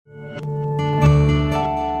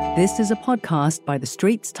This is a podcast by The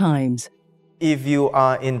Straits Times. If you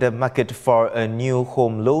are in the market for a new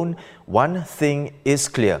home loan, one thing is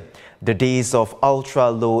clear. The days of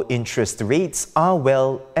ultra-low interest rates are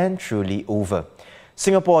well and truly over.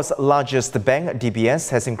 Singapore's largest bank, DBS,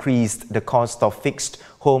 has increased the cost of fixed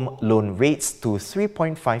home loan rates to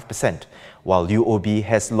 3.5%, while UOB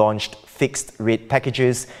has launched fixed rate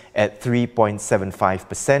packages at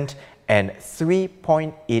 3.75% and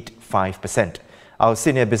 3.85%. Our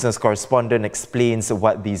senior business correspondent explains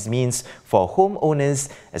what this means for homeowners,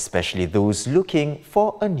 especially those looking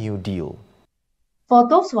for a new deal. For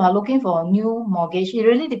those who are looking for a new mortgage, it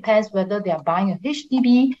really depends whether they are buying a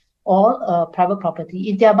HDB or a private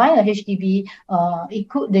property. If they are buying a HDB,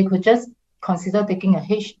 they could just consider taking a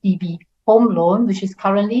HDB home loan, which is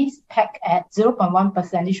currently pegged at 0.1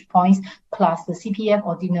 percentage points plus the CPF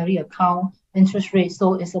ordinary account interest rate,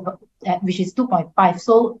 so it's about which is 2.5.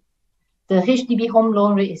 So the HDB home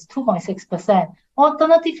loan rate is 2.6%.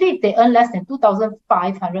 Alternatively, if they earn less than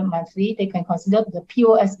 2,500 monthly, they can consider the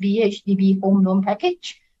POSB HDB home loan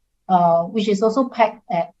package, which is also pegged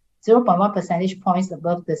at 0.1 percentage points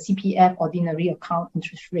above the CPF ordinary account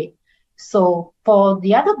interest rate. So for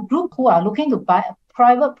the other group who are looking to buy a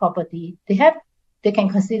private property, they can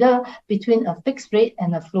consider between a fixed rate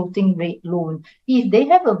and a floating rate loan. If they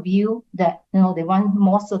have a view that they want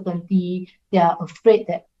more certainty, they are afraid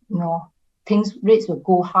that rates will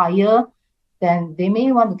go higher, then they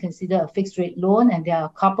may want to consider a fixed rate loan. And there are a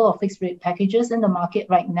couple of fixed rate packages in the market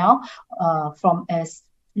right now, from as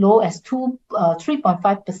low as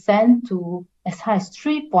 3.5% to as high as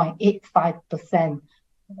 3.85%,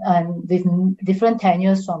 and with different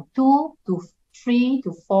tenures from 2 to 3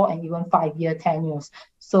 to 4 and even 5-year tenures.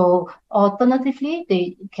 So alternatively,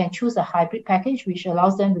 they can choose a hybrid package, which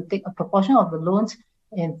allows them to take a proportion of the loans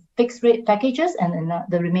in fixed rate packages and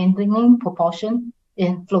the remaining proportion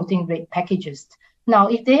in floating rate packages. Now,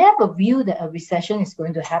 if they have a view that a recession is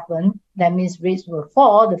going to happen, that means rates will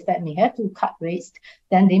fall, the Fed may have to cut rates,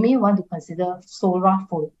 then they may want to consider SORA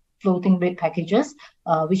for floating rate packages,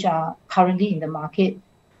 which are currently in the market.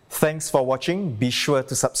 Thanks for watching. Be sure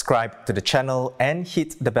to subscribe to the channel and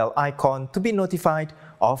hit the bell icon to be notified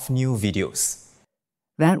of new videos.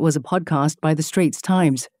 That was a podcast by The Straits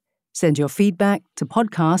Times. Send your feedback to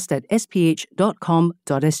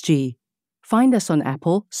podcast@sph.com.sg. Find us on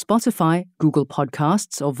Apple, Spotify, Google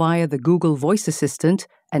Podcasts, or via the Google Voice Assistant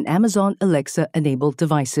and Amazon Alexa-enabled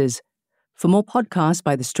devices. For more podcasts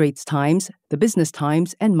by The Straits Times, The Business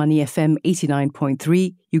Times, and Money FM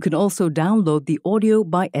 89.3, you can also download the Audio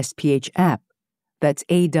by SPH app. That's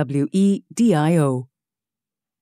AWEDIO.